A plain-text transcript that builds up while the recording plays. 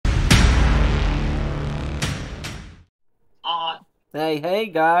Hey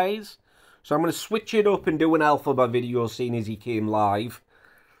guys. So I'm going to switch it up and do an Elphaba video seeing as he came live.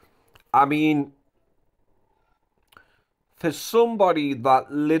 I mean, for somebody that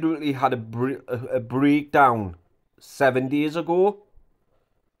literally had a breakdown 7 days ago,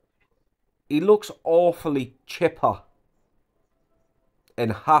 he looks awfully chipper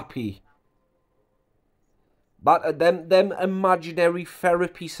and happy. But them imaginary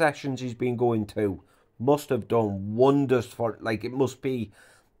therapy sessions he's been going to must have done wonders for, like, it must be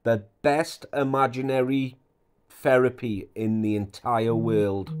the best imaginary therapy in the entire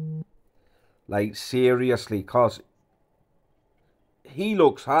world. Like, seriously, because he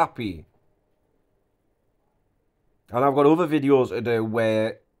looks happy. And I've got other videos to do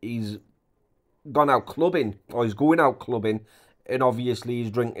where he's gone out clubbing, or he's going out clubbing, and obviously he's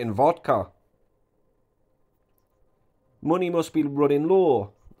drinking vodka. Money must be running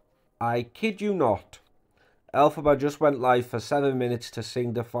low. I kid you not. Elphaba just went live for 7 minutes to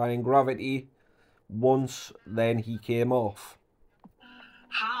sing Defying Gravity. Once, then he came off.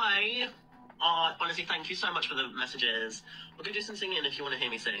 Hi. Honestly, thank you so much for the messages. We're going to do some singing if you want to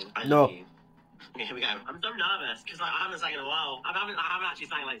hear me sing. I No. love you. Okay, here we go. I'm so nervous because I haven't sang in a while. I haven't actually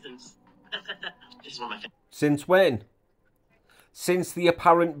sang like since... This is one of my favorites. Since when? Since the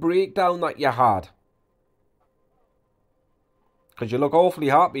apparent breakdown that you had. Because you look awfully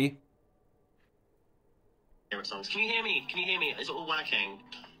happy. Songs. Can you hear me? Can you hear me? Is it all working?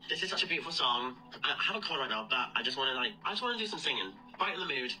 This is such a beautiful song. I have a cold right now, but I just want to do some singing. Right in the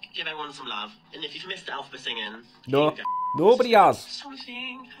mood. Give everyone some love. And if you've missed the Elphaba singing, No, nobody has.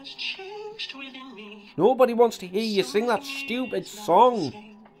 Something has changed within me. Nobody wants to hear you sing that stupid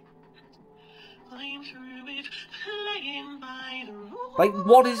song. Like,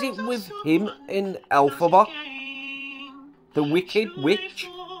 what is it with him and Elphaba? The Wicked Witch?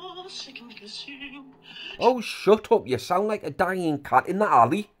 Oh, shut up. You sound like a dying cat in the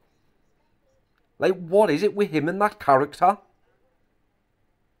alley. Like, what is it with him and that character?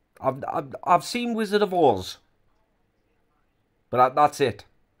 I've seen Wizard of Oz. But that's it.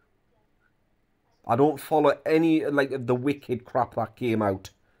 I don't follow any, like, the Wicked crap that came out.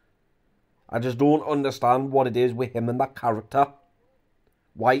 I just don't understand what it is with him and that character.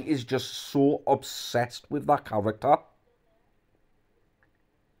 Why is just so obsessed with that character?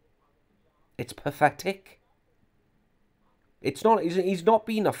 It's pathetic. It's not. He's not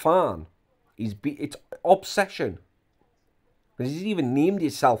being a fan. It's obsession. Because he's even named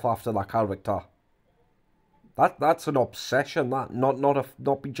himself after that character. That's an obsession. That not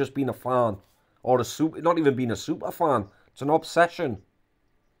just being a fan or not even being a super fan. It's an obsession.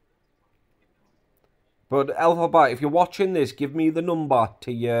 But Elphaba, if you're watching this, give me the number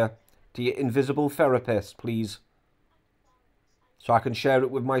to your invisible therapist, please. So I can share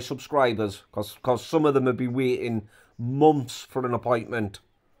it with my subscribers. Because some of them will be waiting months for an appointment.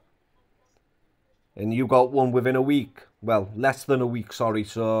 And you got one within a week. Well, less than a week, sorry.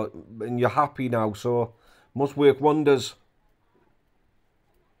 So, and you're happy now, so must work wonders.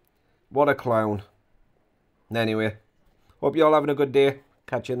 What a clown. Anyway, hope you're all having a good day.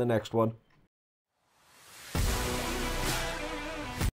 Catch you in the next one.